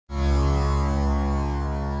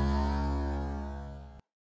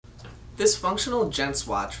This functional gents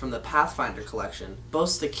watch from the Pathfinder collection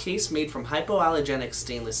boasts a case made from hypoallergenic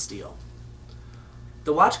stainless steel.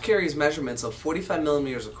 The watch carries measurements of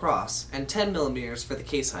 45mm across and 10mm for the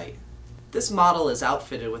case height. This model is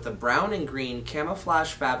outfitted with a brown and green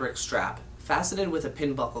camouflage fabric strap faceted with a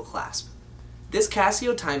pin buckle clasp. This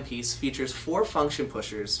Casio timepiece features 4 function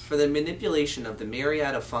pushers for the manipulation of the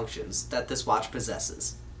myriad of functions that this watch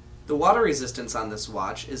possesses. The water resistance on this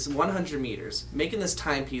watch is 100 meters, making this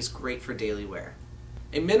timepiece great for daily wear.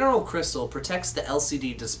 A mineral crystal protects the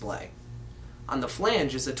LCD display. On the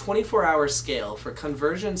flange is a 24-hour scale for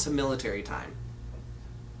conversion to military time.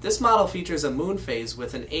 This model features a moon phase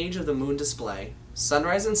with an age of the moon display,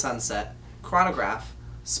 sunrise and sunset, chronograph,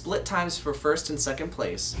 split times for first and second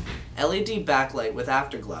place, LED backlight with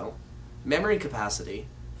afterglow, memory capacity,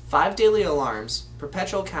 5 daily alarms,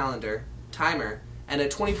 perpetual calendar, timer, and a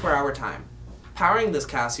 24-hour time. Powering this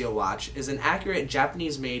Casio watch is an accurate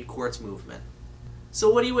Japanese-made quartz movement. So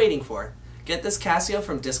what are you waiting for? Get this Casio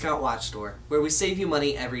from Discount Watch Store, where we save you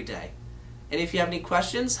money every day. And if you have any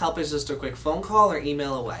questions, help is just a quick phone call or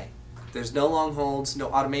email away. There's no long holds, no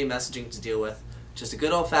automated messaging to deal with, just a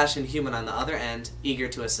good old-fashioned human on the other end, eager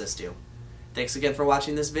to assist you. Thanks again for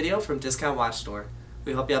watching this video from Discount Watch Store.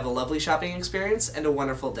 We hope you have a lovely shopping experience and a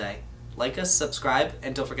wonderful day. Like us, subscribe,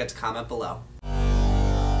 and don't forget to comment below.